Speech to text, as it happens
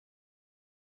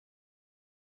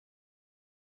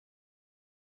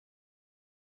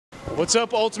What's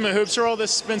up, Ultimate Hoops Roll?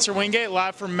 This is Spencer Wingate,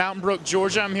 live from Mountain Brook,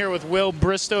 Georgia. I'm here with Will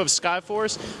Bristow of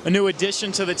Skyforce, a new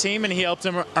addition to the team, and he helped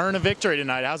him earn a victory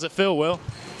tonight. How's it feel, Will?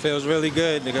 Feels really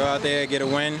good to go out there and get a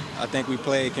win. I think we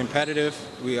played competitive,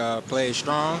 we played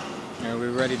strong, and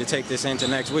we're ready to take this into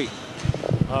next week.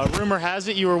 Rumor has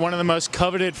it you were one of the most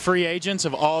coveted free agents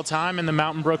of all time in the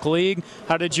Mountain Brook League.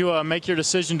 How did you make your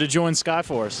decision to join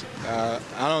Skyforce?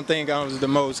 I don't think I was the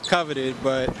most coveted,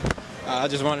 but I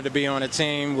just wanted to be on a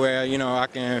team where, you know, I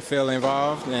can feel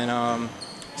involved, and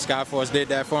Skyforce did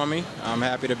that for me. I'm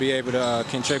happy to be able to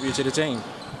contribute to the team.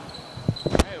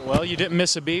 Well, you didn't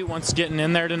miss a beat once getting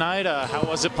in there tonight. How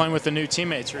was it playing with the new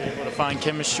teammates? Were you able to find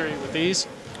chemistry with these?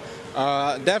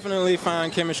 Definitely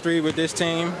find chemistry with this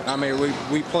team. I mean,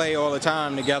 we play all the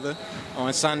time together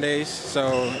on Sundays,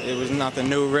 so it was nothing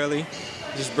new really.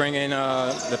 Just bringing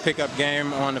the pickup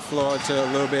game on the floor to a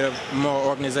little bit of more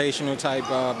organizational type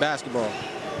basketball.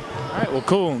 All right, well,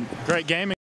 cool. Great game.